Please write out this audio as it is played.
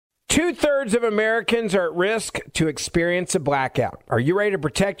2/3 of Americans are at risk to experience a blackout. Are you ready to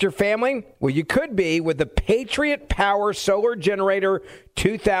protect your family? Well, you could be with the Patriot Power Solar Generator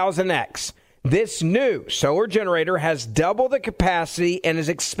 2000X. This new solar generator has double the capacity and is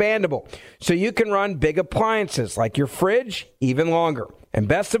expandable, so you can run big appliances like your fridge even longer. And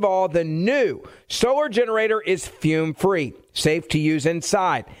best of all, the new solar generator is fume-free, safe to use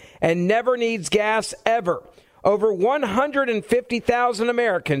inside, and never needs gas ever. Over 150,000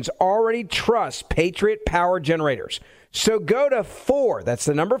 Americans already trust Patriot Power Generators. So go to that's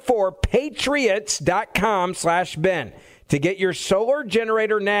the number 4, patriots.com/Ben to get your solar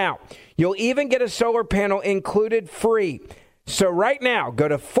generator now. You'll even get a solar panel included free. So right now, go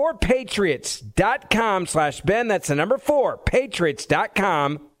to 4patriots.com/Ben. That's the number 4,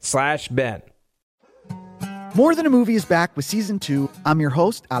 patriots.com/Ben. More Than a Movie is back with Season 2. I'm your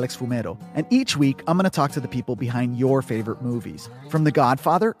host, Alex Fumero, and each week I'm going to talk to the people behind your favorite movies. From The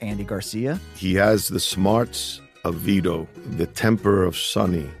Godfather, Andy Garcia. He has the smarts of Vito, the temper of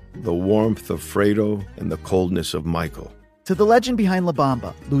Sonny, the warmth of Fredo, and the coldness of Michael. To the legend behind La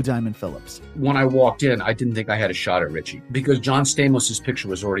Bamba, Lou Diamond Phillips. When I walked in, I didn't think I had a shot at Richie because John Stamos' picture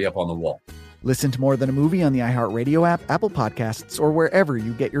was already up on the wall. Listen to More Than a Movie on the iHeartRadio app, Apple Podcasts, or wherever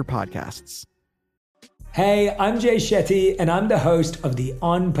you get your podcasts. Hey, I'm Jay Shetty, and I'm the host of the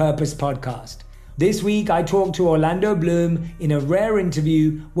On Purpose podcast. This week, I talked to Orlando Bloom in a rare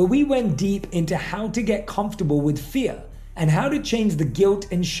interview where we went deep into how to get comfortable with fear and how to change the guilt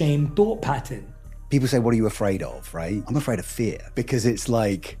and shame thought pattern. People say, what are you afraid of, right? I'm afraid of fear because it's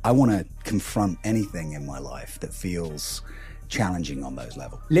like I want to confront anything in my life that feels challenging on those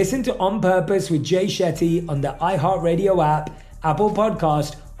levels. Listen to On Purpose with Jay Shetty on the iHeartRadio app, Apple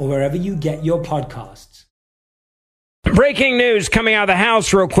Podcast, or wherever you get your podcasts. Breaking news coming out of the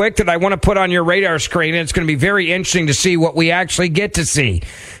House real quick that I want to put on your radar screen, and it's going to be very interesting to see what we actually get to see,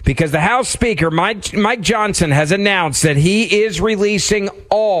 because the House Speaker, Mike Johnson, has announced that he is releasing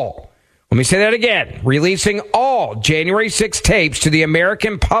let me say that again, releasing all January 6 tapes to the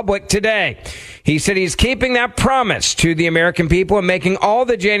American public today. He said he's keeping that promise to the American people and making all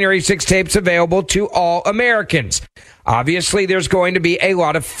the January 6 tapes available to all Americans. Obviously, there's going to be a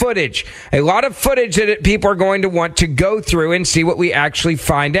lot of footage that people are going to want to go through and see what we actually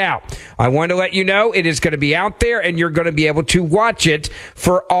find out. I want to let you know it is going to be out there, and you're going to be able to watch it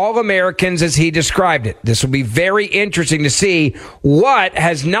for all Americans as he described it. This will be very interesting to see what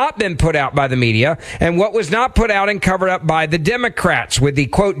has not been put out by the media and what was not put out and covered up by the Democrats with the,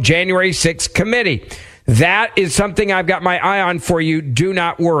 quote, January 6th committee. That is something I've got my eye on for you. Do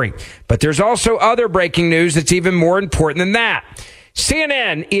not worry. But there's also other breaking news that's even more important than that.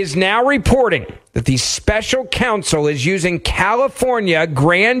 CNN is now reporting that the special counsel is using California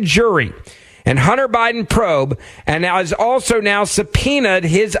grand jury and Hunter Biden probe, and has also now subpoenaed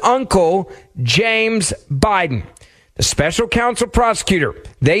his uncle, James Biden. The special counsel prosecutor,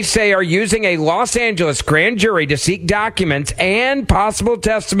 they say, are using a Los Angeles grand jury to seek documents and possible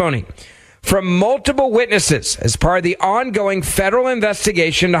testimony from multiple witnesses as part of the ongoing federal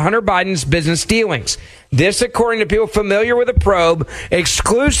investigation to Hunter Biden's business dealings. This, according to people familiar with the probe,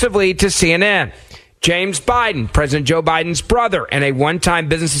 exclusively to CNN. James Biden, President Joe Biden's brother and a one-time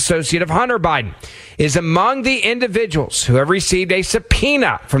business associate of Hunter Biden, is among the individuals who have received a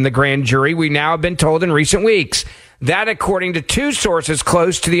subpoena from the grand jury, we now have been told in recent weeks. That, according to two sources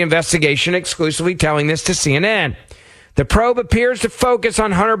close to the investigation, exclusively telling this to CNN. The probe appears to focus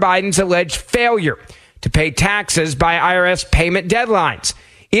on Hunter Biden's alleged failure to pay taxes by IRS payment deadlines,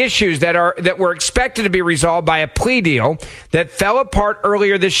 issues that were expected to be resolved by a plea deal that fell apart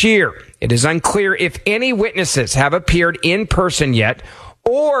earlier this year. It is unclear if any witnesses have appeared in person yet,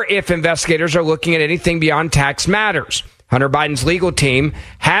 or if investigators are looking at anything beyond tax matters. Hunter Biden's legal team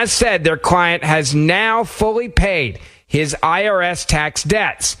has said their client has now fully paid his IRS tax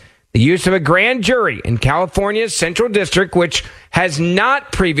debts. The use of a grand jury in California's Central District, which has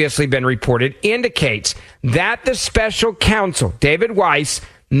not previously been reported, indicates that the special counsel, David Weiss,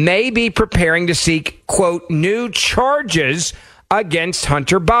 may be preparing to seek, quote, new charges against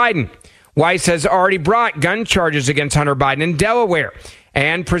Hunter Biden. Weiss has already brought gun charges against Hunter Biden in Delaware,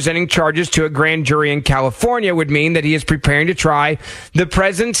 and presenting charges to a grand jury in California would mean that he is preparing to try the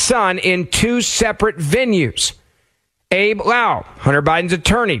president's son in two separate venues. Abe Lau, Hunter Biden's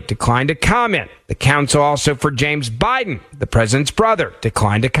attorney, declined to comment. The counsel also for James Biden, the president's brother,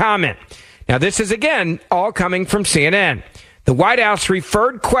 declined to comment. Now, this is, again, all coming from CNN. The White House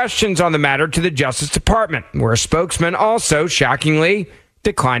referred questions on the matter to the Justice Department, where a spokesman also, shockingly,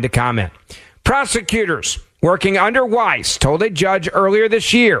 declined to comment. Prosecutors working under Weiss told a judge earlier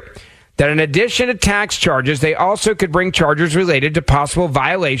this year that in addition to tax charges, they also could bring charges related to possible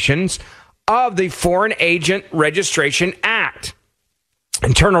violations of the Foreign Agent Registration Act.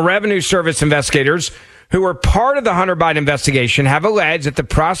 Internal Revenue Service investigators who were part of the Hunter Biden investigation have alleged that the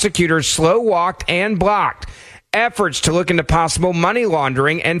prosecutors slow-walked and blocked efforts to look into possible money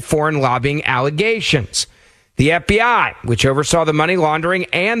laundering and foreign lobbying allegations. The FBI, which oversaw the money laundering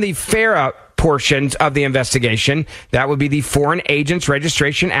and the FARA portions of the investigation, that would be the Foreign Agents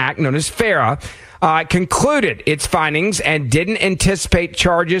Registration Act, known as FARA, concluded its findings and didn't anticipate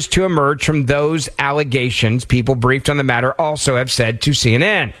charges to emerge from those allegations. People briefed on the matter also have said to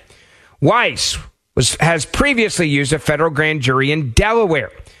CNN. Weiss has previously used a federal grand jury in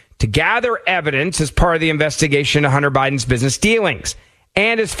Delaware to gather evidence as part of the investigation of Hunter Biden's business dealings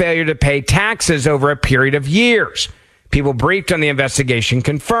and his failure to pay taxes over a period of years. People briefed on the investigation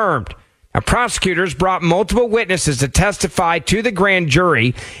confirmed. Now, prosecutors brought multiple witnesses to testify to the grand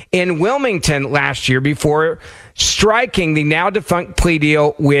jury in Wilmington last year before striking the now defunct plea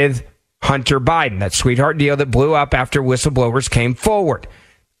deal with Hunter Biden, that sweetheart deal that blew up after whistleblowers came forward.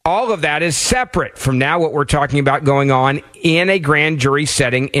 All of that is separate from now what we're talking about going on in a grand jury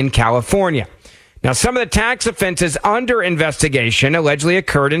setting in California. Now, some of the tax offenses under investigation allegedly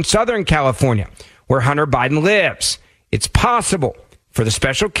occurred in Southern California, where Hunter Biden lives. It's possible for the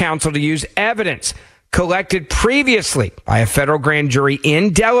special counsel to use evidence collected previously by a federal grand jury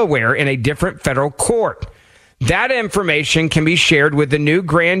in Delaware in a different federal court. That information can be shared with the new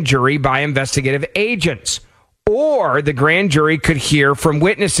grand jury by investigative agents, or the grand jury could hear from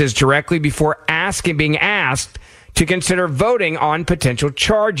witnesses directly before being asked to consider voting on potential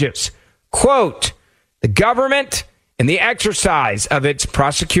charges. Quote, the government, in the exercise of its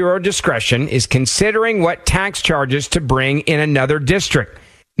prosecutorial discretion, is considering what tax charges to bring in another district,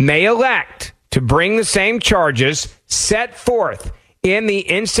 may elect to bring the same charges set forth in the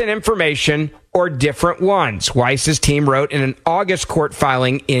instant information or different ones, Weiss's team wrote in an August court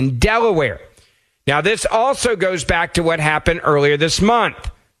filing in Delaware. Now, this also goes back to what happened earlier this month.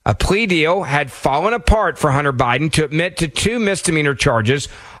 A plea deal had fallen apart for Hunter Biden to admit to 2 misdemeanor charges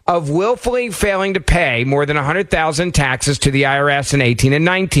of willfully failing to pay more than $100,000 taxes to the IRS in 18 and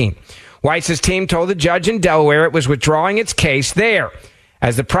 19. Weiss's team told the judge in Delaware it was withdrawing its case there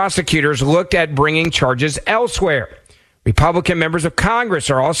as the prosecutors looked at bringing charges elsewhere. Republican members of Congress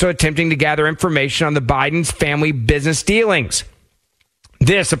are also attempting to gather information on the Biden's family business dealings.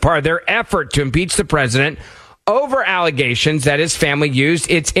 This, a part of their effort to impeach the president over allegations that his family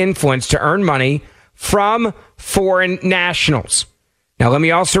used its influence to earn money from foreign nationals. Now, let me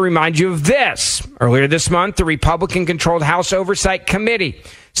also remind you of this. Earlier this month, the Republican-controlled House Oversight Committee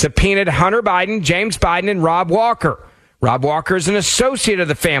subpoenaed Hunter Biden, James Biden, and Rob Walker. Rob Walker is an associate of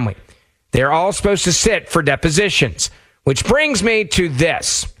the family. They're all supposed to sit for depositions, which brings me to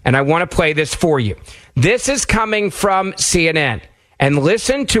this, and I want to play this for you. This is coming from CNN. And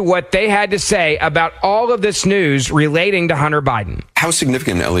listen to what they had to say about all of this news relating to Hunter Biden. How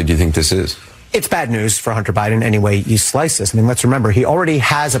significant, Ellie, do you think this is? It's bad news for Hunter Biden any way you slice this. I mean, let's remember, he already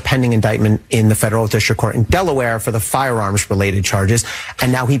has a pending indictment in the federal district court in Delaware for the firearms-related charges.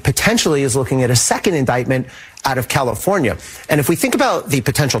 And now he potentially is looking at a second indictment out of California. And if we think about the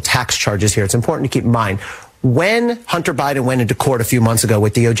potential tax charges here, it's important to keep in mind, when Hunter Biden went into court a few months ago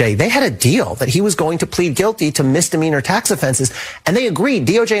with DOJ, they had a deal that he was going to plead guilty to misdemeanor tax offenses. And they agreed,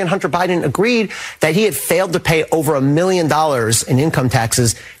 DOJ and Hunter Biden agreed that he had failed to pay over $1 million in income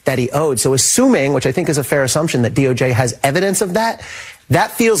taxes that he owed. So assuming, which I think is a fair assumption, that DOJ has evidence of that,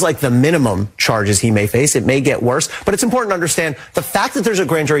 that feels like the minimum charges he may face. It may get worse, but it's important to understand the fact that there's a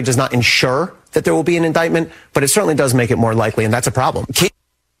grand jury does not ensure that there will be an indictment, but it certainly does make it more likely, and that's a problem.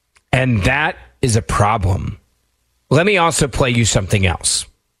 And that is a problem. Let me also play you something else.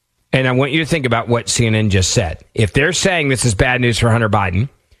 And I want you to think about what CNN just said. If they're saying this is bad news for Hunter Biden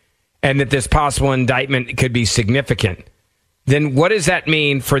and that this possible indictment could be significant, then what does that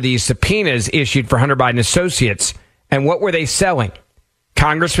mean for these subpoenas issued for Hunter Biden associates? And what were they selling?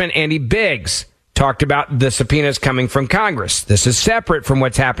 Congressman Andy Biggs talked about the subpoenas coming from Congress. This is separate from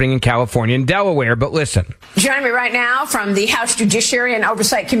what's happening in California and Delaware, but listen. Joining me right now from the House Judiciary and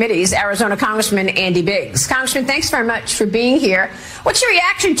Oversight Committees, Arizona Congressman Andy Biggs. Congressman, thanks very much for being here. What's your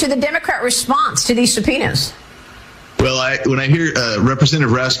reaction to the Democrat response to these subpoenas? Well, when I hear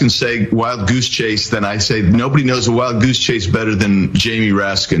Representative Raskin say wild goose chase, then I say nobody knows a wild goose chase better than Jamie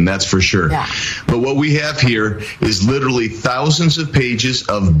Raskin, that's for sure. Yeah. But what we have here is literally thousands of pages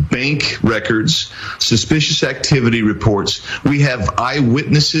of bank records, suspicious activity reports. We have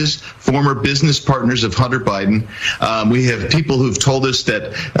eyewitnesses, former business partners of Hunter Biden. We have people who've told us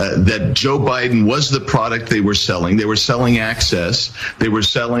that Joe Biden was the product they were selling. They were selling access. They were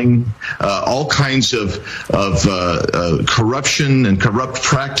selling all kinds of corruption and corrupt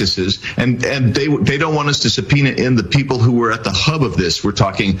practices, and they don't want us to subpoena in the people who were at the hub of this. We're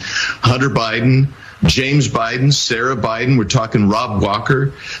talking Hunter Biden, James Biden, Sarah Biden. We're talking Rob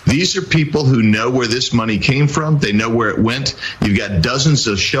Walker. These are people who know where this money came from. They know where it went. You've got dozens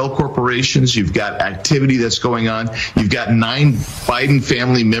of shell corporations. You've got activity that's going on. You've got 9 Biden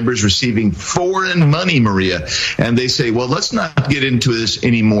family members receiving foreign money, Maria. And they say, well, let's not get into this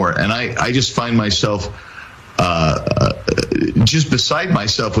anymore. And I just find myself just beside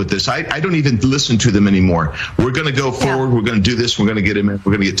myself with this. I don't even listen to them anymore. We're going to go forward. We're going to do this. We're going to get him in.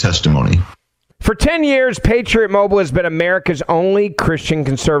 We're going to get testimony. For 10 years, Patriot Mobile has been America's only Christian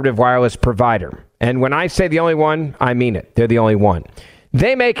conservative wireless provider. And when I say the only one, I mean it. They're the only one.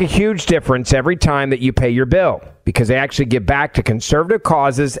 They make a huge difference every time that you pay your bill because they actually give back to conservative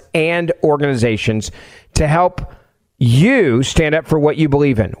causes and organizations to help you stand up for what you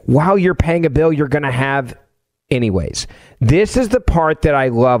believe in while you're paying a bill you're going to have anyways. This is the part that I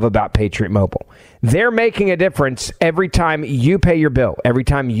love about Patriot Mobile. They're making a difference every time you pay your bill, every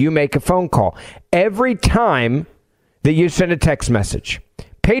time you make a phone call, every time that you send a text message.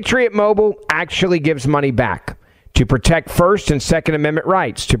 Patriot Mobile actually gives money back to protect First and Second Amendment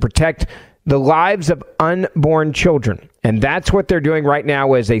rights, to protect the lives of unborn children. And that's what they're doing right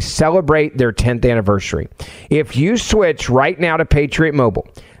now as they celebrate their 10th anniversary. If you switch right now to Patriot Mobile,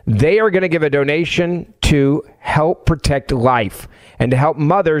 they are going to give a donation to help protect life and to help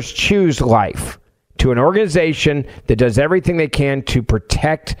mothers choose life to an organization that does everything they can to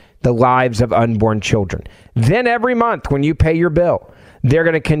protect the lives of unborn children. Then every month when you pay your bill, they're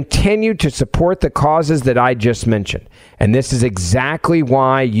going to continue to support the causes that I just mentioned. And this is exactly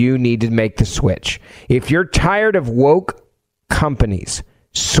why you need to make the switch. If you're tired of woke companies,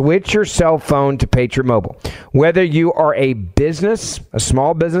 switch your cell phone to Patriot Mobile. Whether you are a business, a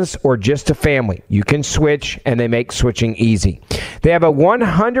small business, or just a family, you can switch, and they make switching easy. They have a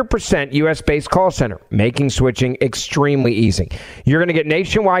 100% U.S.-based call center, making switching extremely easy. You're going to get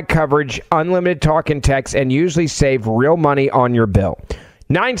nationwide coverage, unlimited talk and text, and usually save real money on your bill.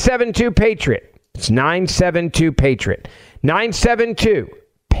 972-PATRIOT. It's 972-PATRIOT.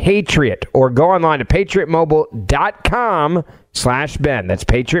 972-PATRIOT. Or go online to patriotmobile.com/Ben. That's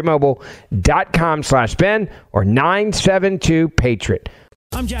patriotmobile.com/Ben or 972-PATRIOT.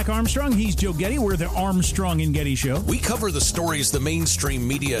 I'm Jack Armstrong. He's Joe Getty. We're the Armstrong and Getty Show. We cover the stories the mainstream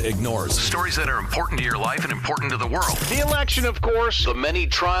media ignores. Stories that are important to your life and important to the world. The election, of course. The many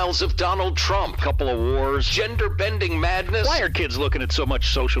trials of Donald Trump. Couple of wars. Gender-bending madness. Why are kids looking at so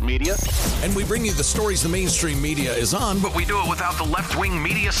much social media? And we bring you the stories the mainstream media is on, but we do it without the left-wing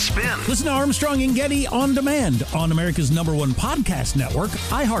media spin. Listen to Armstrong and Getty on demand on America's #1 podcast network,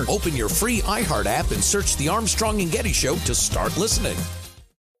 iHeart. Open your free iHeart app and search The Armstrong and Getty Show to start listening.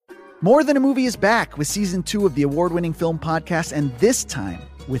 More Than a Movie is back with Season 2 of the award-winning film podcast, and this time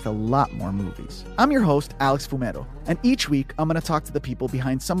with a lot more movies. I'm your host, Alex Fumero, and each week I'm going to talk to the people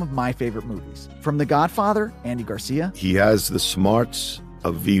behind some of my favorite movies. From The Godfather, Andy Garcia. He has the smarts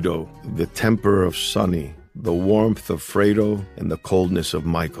of Vito, the temper of Sonny, the warmth of Fredo, and the coldness of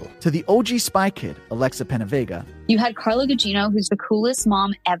Michael. To the OG Spy Kid, Alexa Penavega. You had Carla Gugino, who's the coolest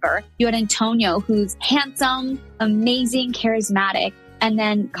mom ever. You had Antonio, who's handsome, amazing, charismatic. And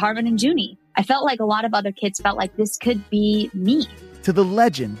then Carvin and Junie. I felt like a lot of other kids felt like this could be me. To the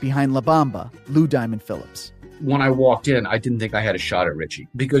legend behind La Bamba, Lou Diamond Phillips. When I walked in, I didn't think I had a shot at Richie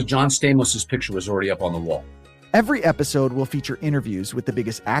because John Stamos' picture was already up on the wall. Every episode will feature interviews with the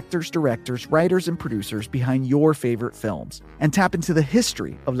biggest actors, directors, writers, and producers behind your favorite films and tap into the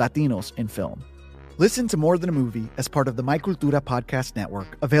history of Latinos in film. Listen to More Than a Movie as part of the My Cultura podcast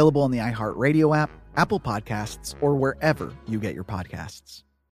network, available on the iHeartRadio app, Apple Podcasts, or wherever you get your podcasts.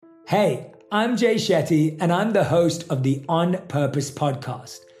 Hey, I'm Jay Shetty, and I'm the host of the On Purpose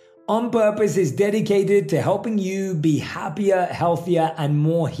podcast. On Purpose is dedicated to helping you be happier, healthier, and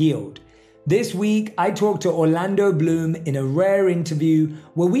more healed. This week, I talked to Orlando Bloom in a rare interview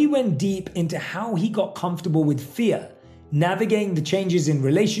where we went deep into how he got comfortable with fear, navigating the changes in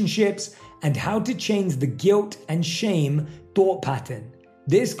relationships, and how to change the guilt and shame thought pattern.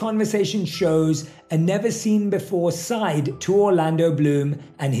 This conversation shows a never-seen-before side to Orlando Bloom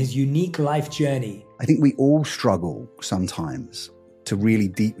and his unique life journey. I think we all struggle sometimes to really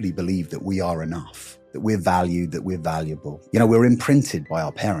deeply believe that we are enough, that we're valued, that we're valuable. You know, we're imprinted by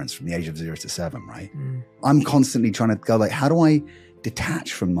our parents from the age of 0 to 7, right? I'm constantly trying to go like, how do I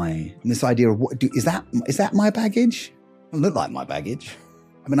detach from this idea of is that my baggage? It doesn't look like my baggage.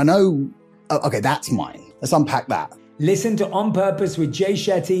 I mean, I know, okay, that's mine. Let's unpack that. Listen to On Purpose with Jay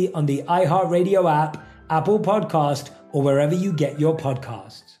Shetty on the iHeartRadio app, Apple Podcast, or wherever you get your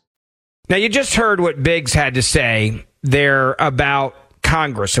podcasts. Now, you just heard what Biggs had to say there about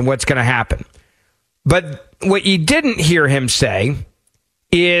Congress and what's going to happen. But what you didn't hear him say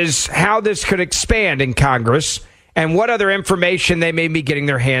is how this could expand in Congress and what other information they may be getting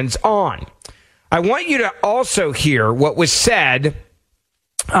their hands on. I want you to also hear what was said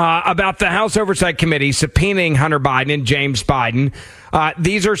about the House Oversight Committee subpoenaing Hunter Biden and James Biden.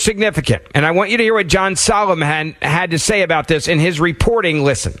 These are significant. And I want you to hear what John Solomon had to say about this in his reporting.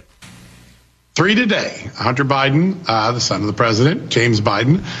 Listen. 3 today, Hunter Biden, the son of the president, James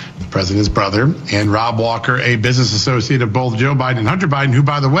Biden, the president's brother, and Rob Walker, a business associate of both Joe Biden and Hunter Biden, who,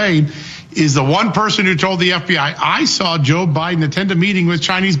 by the way, is the one person who told the FBI, I saw Joe Biden attend a meeting with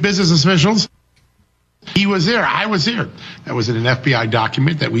Chinese business officials. He was there. I was there. That was in an FBI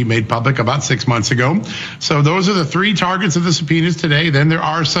document that we made public about 6 months ago. So those are the 3 targets of the subpoenas today. Then there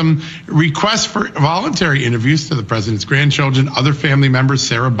are some requests for voluntary interviews to the president's grandchildren, other family members.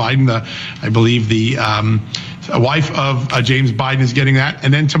 Sarah Biden, I believe the wife of James Biden, is getting that.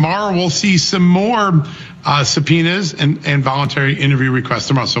 And then tomorrow we'll see some more subpoenas and voluntary interview requests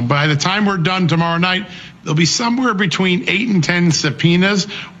tomorrow. So by the time we're done tomorrow night, there'll be somewhere between 8 and 10 subpoenas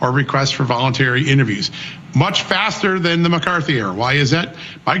or requests for voluntary interviews. Much faster than the McCarthy era. Why is that?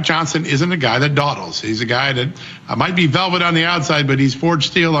 Mike Johnson isn't a guy that dawdles. He's a guy that might be velvet on the outside, but he's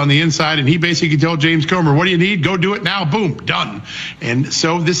forged steel on the inside. And he basically told James Comer, what do you need? Go do it now. Boom, done. And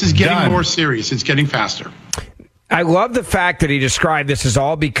so this is getting more serious. It's getting faster. I love the fact that he described this as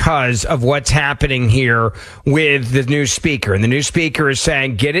all because of what's happening here with the new speaker. And the new speaker is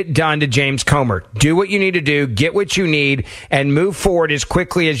saying, get it done to James Comer. Do what you need to do, get what you need, and move forward as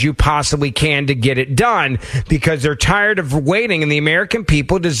quickly as you possibly can to get it done, because they're tired of waiting and the American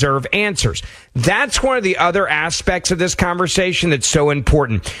people deserve answers. That's one of the other aspects of this conversation that's so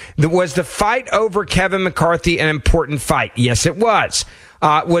important. Was the fight over Kevin McCarthy an important fight? Yes, it was.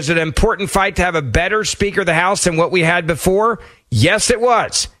 Was it an important fight to have a better Speaker of the House than what we had before? Yes, it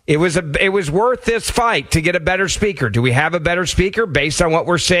was. It was worth this fight to get a better Speaker. Do we have a better Speaker? Based on what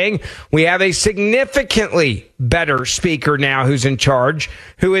we're seeing, we have a significantly better Speaker now who's in charge,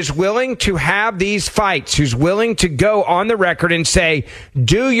 who is willing to have these fights, who's willing to go on the record and say,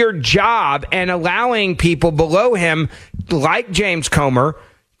 do your job, and allowing people below him, like James Comer,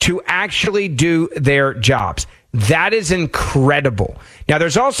 to actually do their jobs. That is incredible. Now,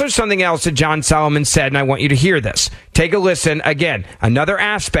 there's also something else that John Solomon said, and I want you to hear this. Take a listen. Again, another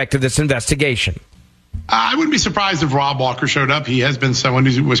aspect of this investigation. I wouldn't be surprised if Rob Walker showed up. He has been someone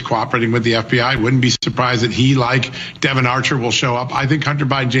who was cooperating with the FBI. Wouldn't be surprised that he, like Devin Archer, will show up. I think Hunter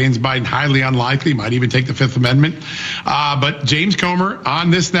Biden, James Biden, highly unlikely, might even take the Fifth Amendment. But James Comer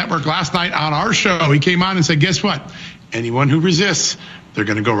on this network last night on our show, he came on and said, guess what? Anyone who resists, they're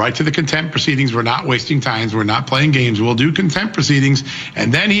going to go right to the contempt proceedings. We're not wasting time. We're not playing games. We'll do contempt proceedings.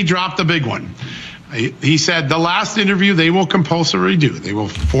 And then he dropped the big one. He said the last interview they will compulsorily do. They will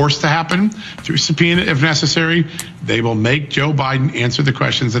force to happen through subpoena if necessary. They will make Joe Biden answer the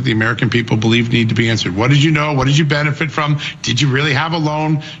questions that the American people believe need to be answered. What did you know? What did you benefit from? Did you really have a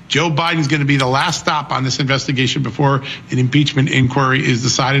loan? Joe Biden is going to be the last stop on this investigation before an impeachment inquiry is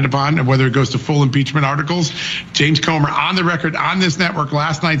decided upon, and whether it goes to full impeachment articles. James Comer on the record on this network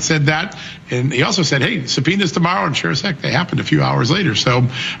last night said that. And he also said, hey, subpoenas tomorrow. And sure as heck, they happened a few hours later. So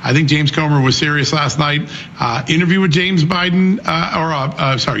I think James Comer was serious last night. Interview with James Biden,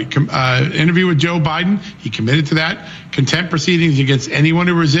 interview with Joe Biden. He committed to that. Contempt proceedings against anyone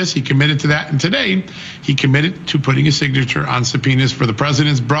who resists. He committed to that. And today he committed to putting a signature on subpoenas for the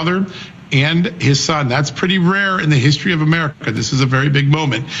president's brother and his son. That's pretty rare in the history of America. This is a very big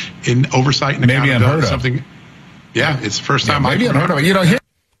moment in oversight and maybe unheard of. Something. Yeah, it's the first time maybe unheard of. You know,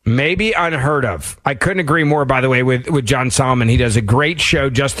 maybe unheard of. I couldn't agree more, by the way, with John Solomon. He does a great show,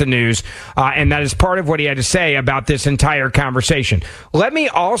 Just the News, and that is part of what he had to say about this entire conversation. Let me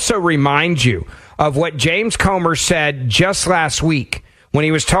also remind you of what James Comer said just last week when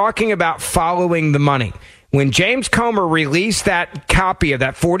he was talking about following the money. When James Comer released that copy of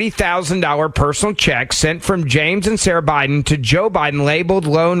that $40,000 personal check sent from James and Sarah Biden to Joe Biden labeled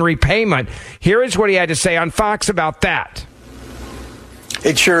loan repayment, here is what he had to say on Fox about that.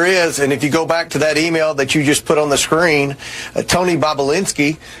 It sure is. And if you go back to that email that you just put on the screen, Tony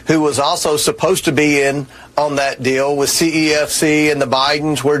Bobulinski, who was also supposed to be in on that deal with CEFC and the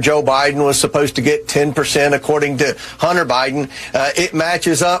Bidens, where Joe Biden was supposed to get 10% according to Hunter Biden, it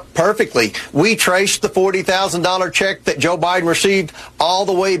matches up perfectly. We traced the $40,000 check that Joe Biden received all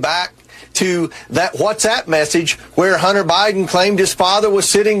the way back to that WhatsApp message where Hunter Biden claimed his father was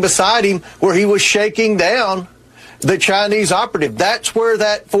sitting beside him, where he was shaking down the Chinese operative. That's where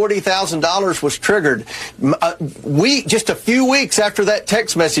that $40,000 was triggered. Just a few weeks after that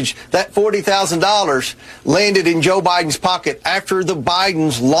text message, that $40,000 landed in Joe Biden's pocket after the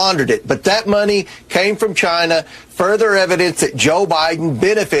Bidens laundered it. But that money came from China, further evidence that Joe Biden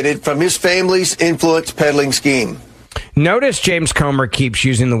benefited from his family's influence peddling scheme. Notice James Comer keeps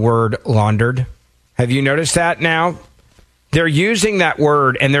using the word laundered. Have you noticed that now? They're using that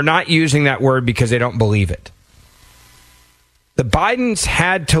word, and they're not using that word because they don't believe it. The Bidens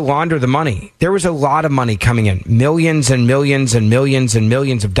had to launder the money. There was a lot of money coming in, millions and millions and millions and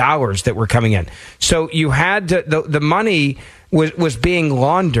millions of dollars that were coming in. So you had to, the money was being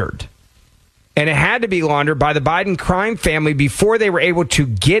laundered, and it had to be laundered by the Biden crime family before they were able to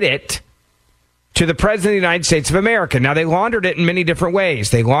get it to the President of the United States of America. Now, they laundered it in many different ways.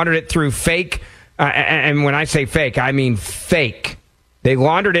 They laundered it through fake, and when I say fake, I mean fake. They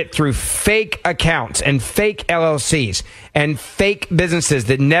laundered it through fake accounts and fake LLCs and fake businesses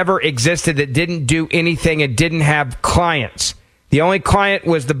that never existed, that didn't do anything and didn't have clients. The only client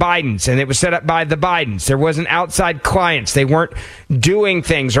was the Bidens, and it was set up by the Bidens. There wasn't outside clients. They weren't doing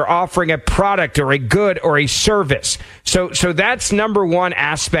things or offering a product or a good or a service. So that's number one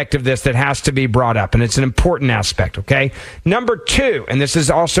aspect of this that has to be brought up, and it's an important aspect, okay? Number two, and this is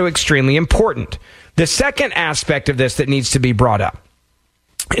also extremely important, the second aspect of this that needs to be brought up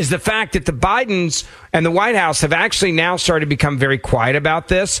is the fact that the Bidens and the White House have actually now started to become very quiet about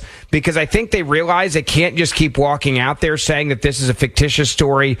this, because I think they realize they can't just keep walking out there saying that this is a fictitious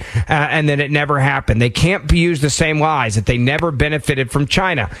story and that it never happened. They can't use the same lies, that they never benefited from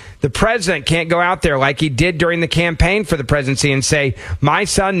China. The president can't go out there like he did during the campaign for the presidency and say, my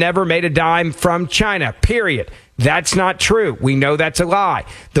son never made a dime from China, period. That's not true. We know that's a lie.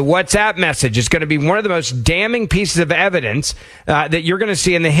 The WhatsApp message is going to be one of the most damning pieces of evidence that you're going to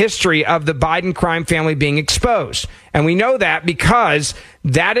see in the history of the Biden crime family being exposed. And we know that because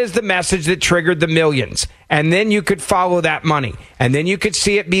that is the message that triggered the millions. And then you could follow that money. And then you could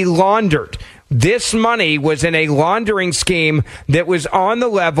see it be laundered. This money was in a laundering scheme that was on the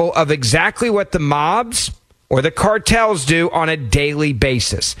level of exactly what the mobs or the cartels do on a daily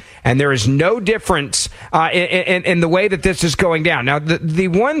basis. And there is no difference in the way that this is going down. Now, the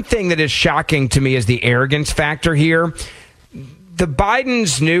one thing that is shocking to me is the arrogance factor here. The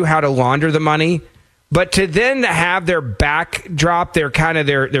Bidens knew how to launder the money, but to then have their backdrop,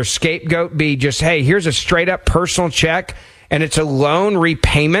 their scapegoat be just, hey, here's a straight up personal check, and it's a loan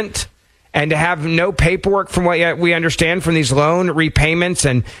repayment. And to have no paperwork from what we understand from these loan repayments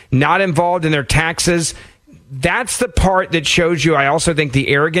and not involved in their taxes, that's the part that shows you, I also think, the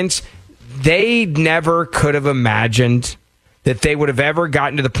arrogance. They never could have imagined that they would have ever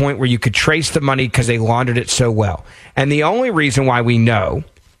gotten to the point where you could trace the money because they laundered it so well. And the only reason why we know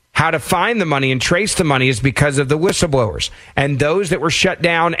how to find the money and trace the money is because of the whistleblowers and those that were shut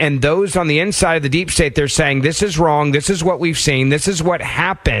down and those on the inside of the deep state. They're saying, this is wrong. This is what we've seen. This is what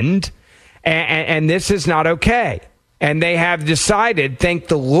happened. And this is not okay. And they have decided, thank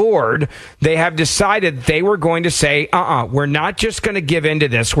the Lord, they have decided they were going to say, we're not just going to give in to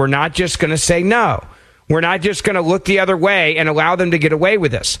this. We're not just going to say no. We're not just going to look the other way and allow them to get away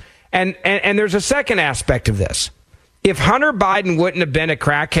with this. And there's a second aspect of this. If Hunter Biden wouldn't have been a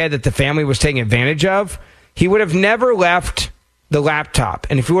crackhead that the family was taking advantage of, he would have never left the laptop.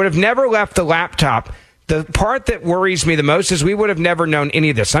 And if he would have never left the laptop, the part that worries me the most is we would have never known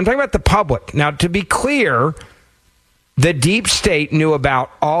any of this. I'm talking about the public. Now, to be clear, the deep state knew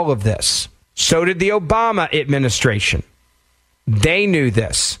about all of this. So did the Obama administration. They knew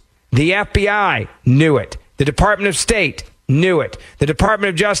this. The FBI knew it. The Department of State knew it. The Department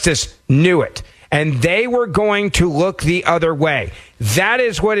of Justice knew it. And they were going to look the other way. That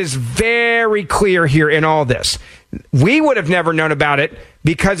is what is very clear here in all this. We would have never known about it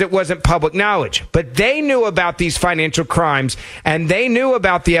because it wasn't public knowledge. But they knew about these financial crimes, and they knew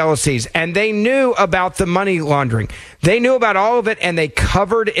about the LLCs, and they knew about the money laundering. They knew about all of it, and they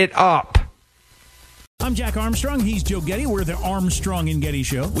covered it up. I'm Jack Armstrong. He's Joe Getty. We're the Armstrong and Getty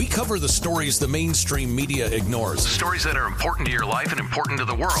Show. We cover the stories the mainstream media ignores. Stories that are important to your life and important to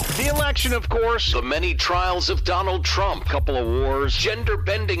the world. The election, of course. The many trials of Donald Trump. Couple of wars.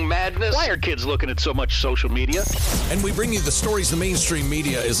 Gender-bending madness. Why are kids looking at so much social media? And we bring you the stories the mainstream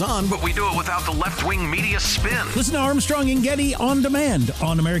media is on, but we do it without the left-wing media spin. Listen to Armstrong and Getty on demand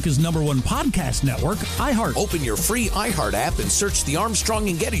on America's #1 podcast network, iHeart. Open your free iHeart app and search The Armstrong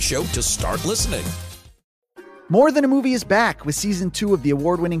and Getty Show to start listening. More Than a Movie is back with Season 2 of the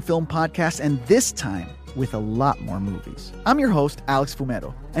award-winning film podcast, and this time with a lot more movies. I'm your host, Alex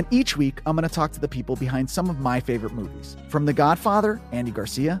Fumero, and each week I'm going to talk to the people behind some of my favorite movies. From The Godfather, Andy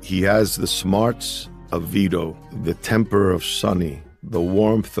Garcia. He has the smarts of Vito, the temper of Sonny, the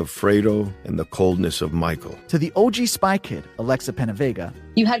warmth of Fredo, and the coldness of Michael. To the OG Spy Kid, Alexa Penavega.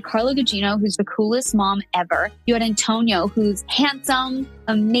 You had Carla Gugino, who's the coolest mom ever. You had Antonio, who's handsome,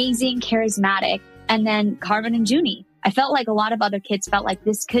 amazing, charismatic. And then Carmen and Junie. I felt like a lot of other kids felt like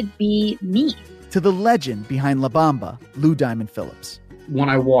this could be me. To the legend behind La Bamba, Lou Diamond Phillips. When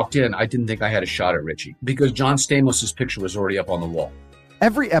I walked in, I didn't think I had a shot at Richie because John Stamos' picture was already up on the wall.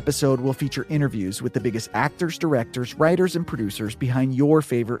 Every episode will feature interviews with the biggest actors, directors, writers, and producers behind your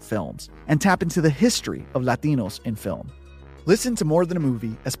favorite films and tap into the history of Latinos in film. Listen to More Than a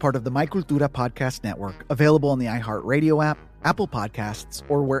Movie as part of the My Cultura podcast network, available on the iHeartRadio app, Apple Podcasts,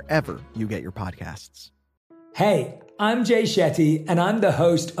 or wherever you get your podcasts. Hey, I'm Jay Shetty, and I'm the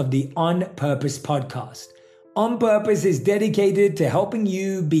host of the On Purpose podcast. On Purpose is dedicated to helping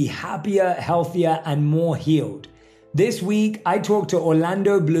you be happier, healthier, and more healed. This week, I talked to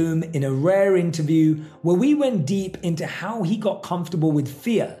Orlando Bloom in a rare interview where we went deep into how he got comfortable with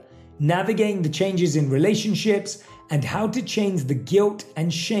fear, navigating the changes in relationships, and how to change the guilt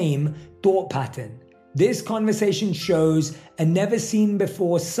and shame thought pattern. This conversation shows a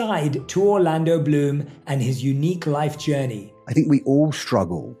never-seen-before side to Orlando Bloom and his unique life journey. I think we all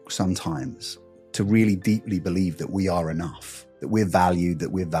struggle sometimes to really deeply believe that we are enough, that we're valued,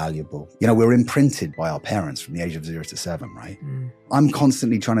 that we're valuable. You know, we're imprinted by our parents from the age of 0 to 7, right? I'm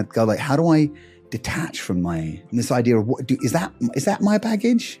constantly trying to go like, how do I detach from this idea of is that my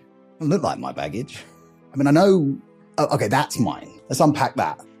baggage? It doesn't look like my baggage. I mean, I know, okay, that's mine. Let's unpack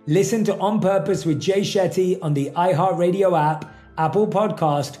that. Listen to On Purpose with Jay Shetty on the iHeartRadio app, Apple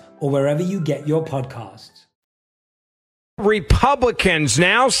Podcast, or wherever you get your podcasts. Republicans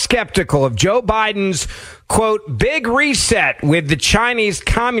now skeptical of Joe Biden's, quote, big reset with the Chinese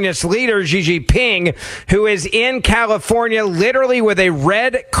communist leader Xi Jinping, who is in California literally with a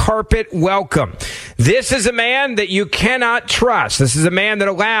red carpet welcome. This is a man that you cannot trust. This is a man that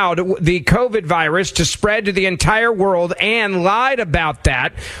allowed the COVID virus to spread to the entire world and lied about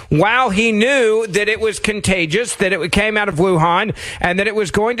that while he knew that it was contagious, that it came out of Wuhan, and that it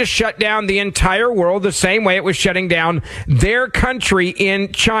was going to shut down the entire world the same way it was shutting down their country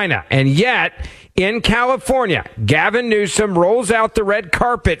in China. And yet, in California, Gavin Newsom rolls out the red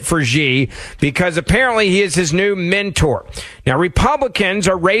carpet for Xi because apparently he is his new mentor. Now, Republicans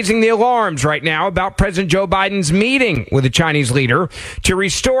are raising the alarms right now about President Joe Biden's meeting with the Chinese leader to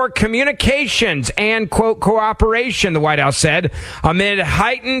restore communications and, quote, cooperation, the White House said, amid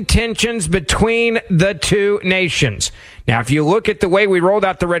heightened tensions between the two nations. Now, if you look at the way we rolled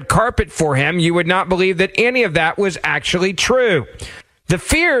out the red carpet for him, you would not believe that any of that was actually true. The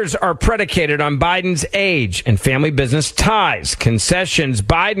fears are predicated on Biden's age and family business ties, concessions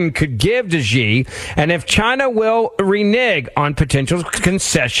Biden could give to Xi, and if China will renege on potential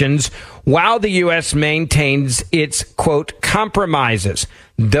concessions while the U.S. maintains its, quote, compromises.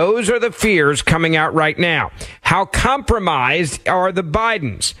 Those are the fears coming out right now. How compromised are the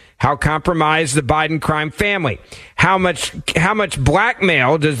Bidens? How compromised the Biden crime family? How much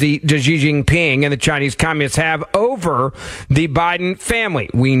blackmail does Xi Jinping and the Chinese communists have over the Biden family?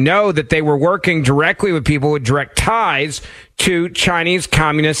 We know that they were working directly with people with direct ties to Chinese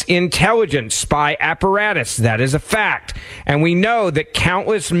communist intelligence spy apparatus. That is a fact. And we know that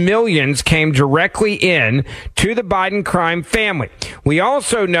countless millions came directly in to the Biden crime family. We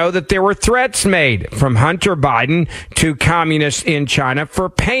also know that there were threats made from Hunter Biden to communists in China for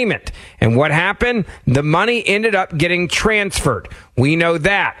payment. And what happened? The money ended up getting transferred. We know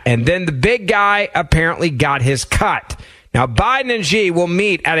that. And then the big guy apparently got his cut. Now, Biden and Xi will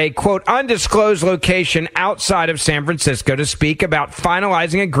meet at a, quote, undisclosed location outside of San Francisco to speak about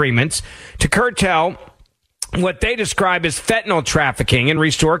finalizing agreements to curtail what they describe as fentanyl trafficking and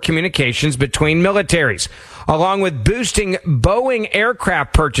restore communications between militaries, along with boosting Boeing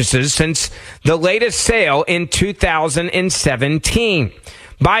aircraft purchases since the latest sale in 2017.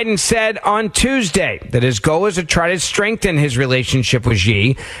 Biden said on Tuesday that his goal is to try to strengthen his relationship with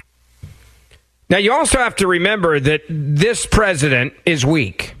Xi. Now, you also have to remember that this president is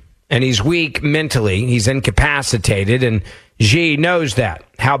weak, and he's weak mentally. He's incapacitated, and Xi knows that.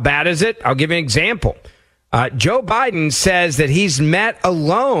 How bad is it? I'll give you an example. Joe Biden says that he's met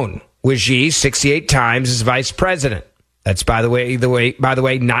alone with Xi 68 times as vice president. That's, by the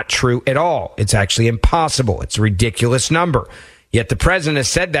way, not true at all. It's actually impossible. It's a ridiculous number. Yet the president has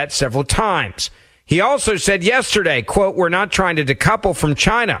said that several times. He also said yesterday, quote, "We're not trying to decouple from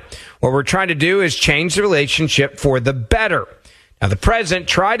China. What we're trying to do is change the relationship for the better." Now, the president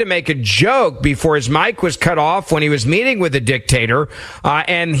tried to make a joke before his mic was cut off when he was meeting with the dictator.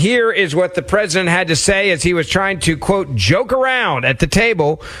 And here is what the president had to say as he was trying to, quote, joke around at the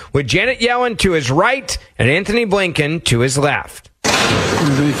table with Janet Yellen to his right and Anthony Blinken to his left. Here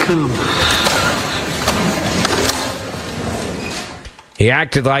they come. He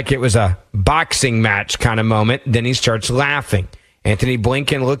acted like it was a boxing match kind of moment. Then he starts laughing. Anthony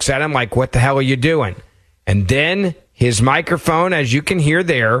Blinken looks at him like, "What the hell are you doing?" And then his microphone, as you can hear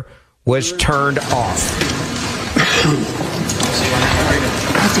there, was turned off. I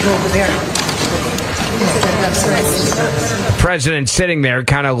have to go over there. The president sitting there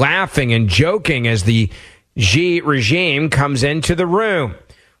kind of laughing and joking as the Xi regime comes into the room.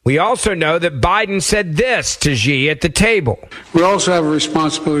 We also know that Biden said this to Xi at the table. We also have a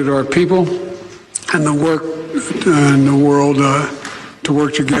responsibility to our people and the work in the world to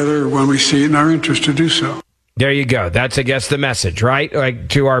work together when we see it in our interest to do so. There you go. That's, I guess, the message, right? Like,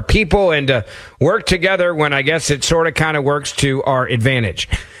 to our people and to work together when I guess it sort of kind of works to our advantage.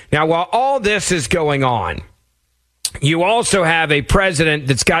 Now, while all this is going on, you also have a president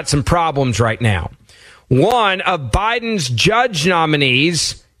that's got some problems right now. One of Biden's judge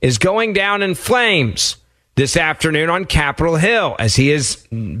nominees is going down in flames this afternoon on Capitol Hill as he is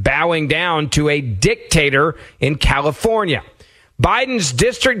bowing down to a dictator in California. Biden's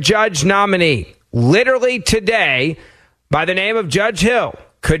district judge nominee, literally today, by the name of Judge Hill,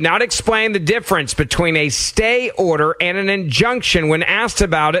 could not explain the difference between a stay order and an injunction when asked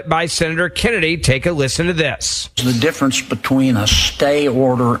about it by Senator Kennedy. Take a listen to this. The difference between a stay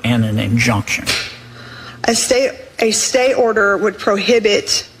order and an injunction. A stay order would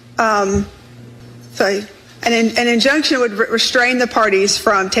prohibit, an injunction would restrain the parties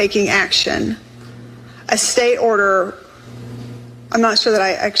from taking action. A stay order, I'm not sure that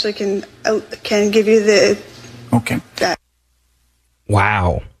I actually can give you the. Okay. That.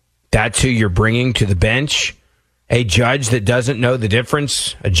 Wow. That's who you're bringing to the bench? A judge that doesn't know the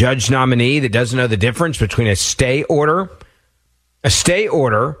difference? A judge nominee that doesn't know the difference between a stay order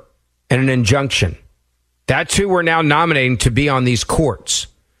and an injunction? That's who we're now nominating to be on these courts.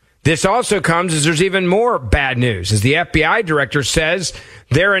 This also comes as there's even more bad news. As the FBI director says,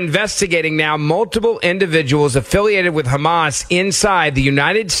 they're investigating now multiple individuals affiliated with Hamas inside the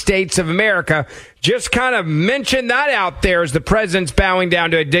United States of America. Just kind of mention that out there as the president's bowing down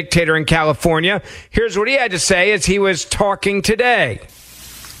to a dictator in California. Here's what he had to say as he was talking today.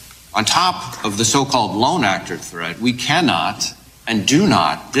 On top of the so-called lone actor threat, we cannot and do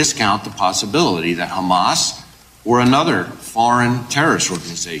not discount the possibility that Hamas or another foreign terrorist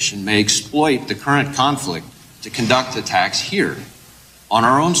organization may exploit the current conflict to conduct attacks here on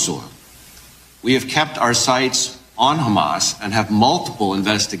our own soil. We have kept our sights on Hamas and have multiple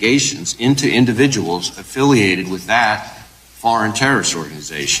investigations into individuals affiliated with that foreign terrorist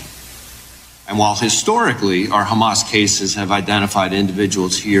organization. And while historically our Hamas cases have identified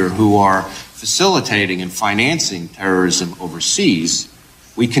individuals here who are facilitating and financing terrorism overseas,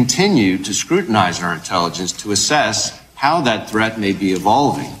 we continue to scrutinize our intelligence to assess how that threat may be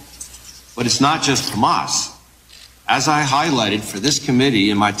evolving. But it's not just Hamas. As I highlighted for this committee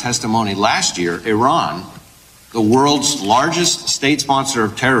in my testimony last year, Iran, the world's largest state sponsor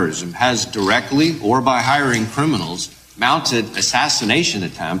of terrorism, has directly or by hiring criminals mounted assassination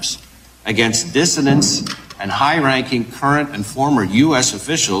attempts against dissidents and high-ranking current and former U.S.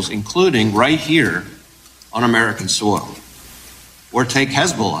 officials, including right here on American soil. Or take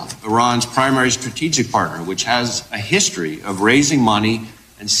Hezbollah, Iran's primary strategic partner, which has a history of raising money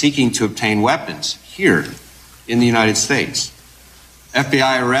and seeking to obtain weapons here in the United States.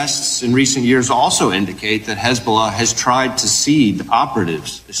 FBI arrests in recent years also indicate that Hezbollah has tried to seed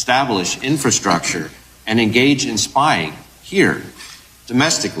operatives, establish infrastructure, and engage in spying here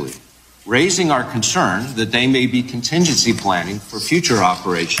domestically, raising our concern that they may be contingency planning for future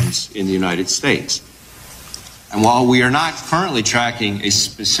operations in the United States. And while we are not currently tracking a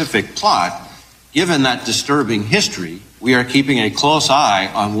specific plot, given that disturbing history, we are keeping a close eye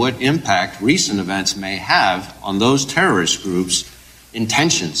on what impact recent events may have on those terrorist groups'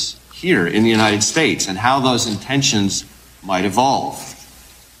 intentions here in the United States and how those intentions might evolve.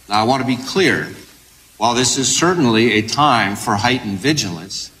 Now, I want to be clear While this is certainly a time for heightened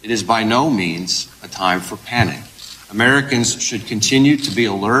vigilance, it is by no means a time for panic. Americans should continue to be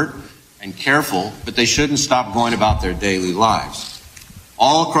alert and careful, but they shouldn't stop going about their daily lives.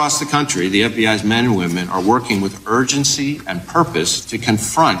 All across the country, the FBI's men and women are working with urgency and purpose to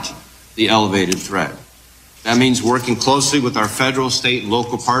confront the elevated threat. That means working closely with our federal, state, and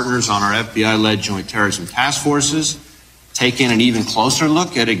local partners on our FBI-led joint terrorism task forces, taking an even closer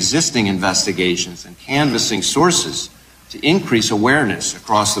look at existing investigations and canvassing sources to increase awareness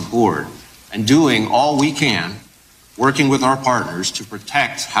across the board, and doing all we can, working with our partners to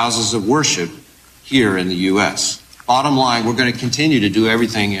protect houses of worship here in the U.S. Bottom line, we're going to continue to do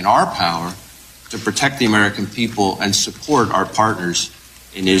everything in our power to protect the American people and support our partners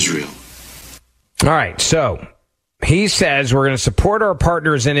in Israel. All right, so he says we're going to support our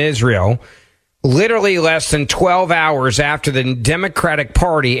partners in Israel literally less than 12 hours after the Democratic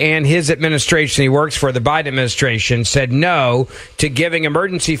Party and his administration he works for, the Biden administration, said no to giving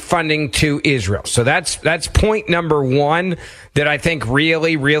emergency funding to Israel. So that's point number one that I think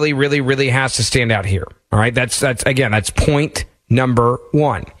really has to stand out here. All right, that's point number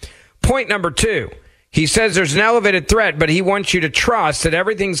one. Point number two. He says there's an elevated threat, but he wants you to trust that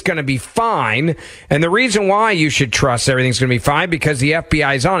everything's going to be fine. And the reason why you should trust everything's going to be fine because the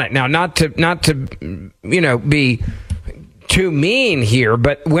FBI is on it. Now, not to be too mean here,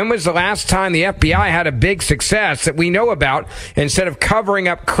 but when was the last time the FBI had a big success that we know about instead of covering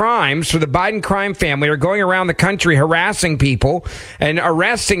up crimes for the Biden crime family or going around the country harassing people and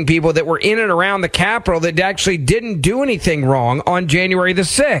arresting people that were in and around the Capitol that actually didn't do anything wrong on January the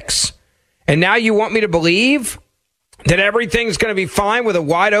 6th? And now you want me to believe that everything's going to be fine with a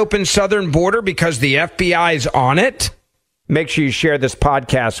wide open southern border because the FBI is on it? Make sure you share this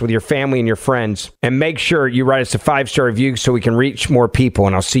podcast with your family and your friends. And make sure you write us a 5-star review so we can reach more people.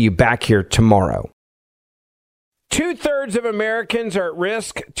 And I'll see you back here tomorrow. 2/3 of Americans are at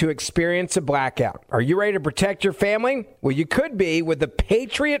risk to experience a blackout. Are you ready to protect your family? Well, you could be with the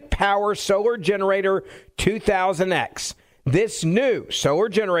Patriot Power Solar Generator 2000X. This new solar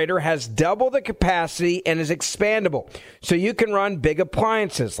generator has double the capacity and is expandable, so you can run big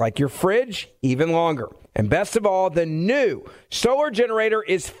appliances like your fridge even longer. And best of all, the new solar generator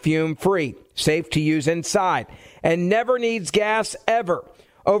is fume-free, safe to use inside, and never needs gas ever.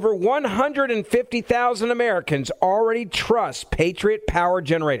 Over 150,000 Americans already trust Patriot Power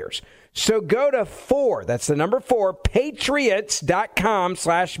Generators. So go to 4, that's the number 4,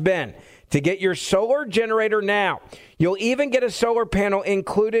 patriots.com/Ben to get your solar generator now. You'll even get a solar panel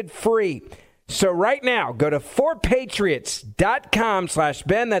included free. So right now, go to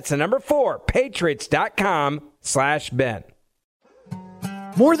 4patriots.com/Ben. That's the number 4, patriots.com/Ben.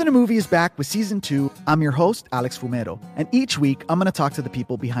 More Than a Movie is back with Season 2. I'm your host, Alex Fumero. And each week, I'm going to talk to the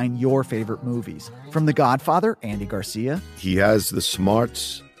people behind your favorite movies. From The Godfather, Andy Garcia. He has the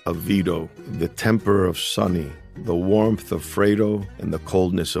smarts of Vito, the temper of Sonny, the warmth of Fredo, and the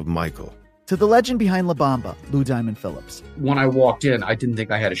coldness of Michael. To the legend behind La Bamba, Lou Diamond Phillips. When I walked in, I didn't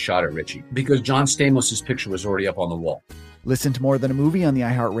think I had a shot at Richie because John Stamos' picture was already up on the wall. Listen to More Than a Movie on the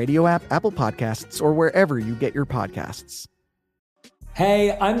iHeartRadio app, Apple Podcasts, or wherever you get your podcasts.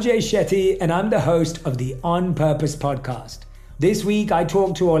 Hey, I'm Jay Shetty, and I'm the host of the On Purpose podcast. This week, I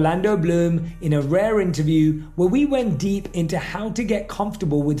talked to Orlando Bloom in a rare interview where we went deep into how to get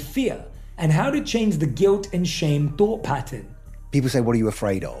comfortable with fear and how to change the guilt and shame thought pattern. People say, what are you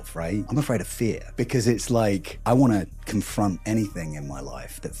afraid of, right? I'm afraid of fear because it's like I want to confront anything in my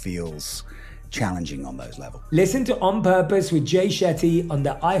life that feels challenging on those levels. Listen to On Purpose with Jay Shetty on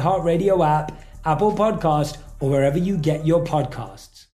the iHeartRadio app, Apple Podcast, or wherever you get your podcasts.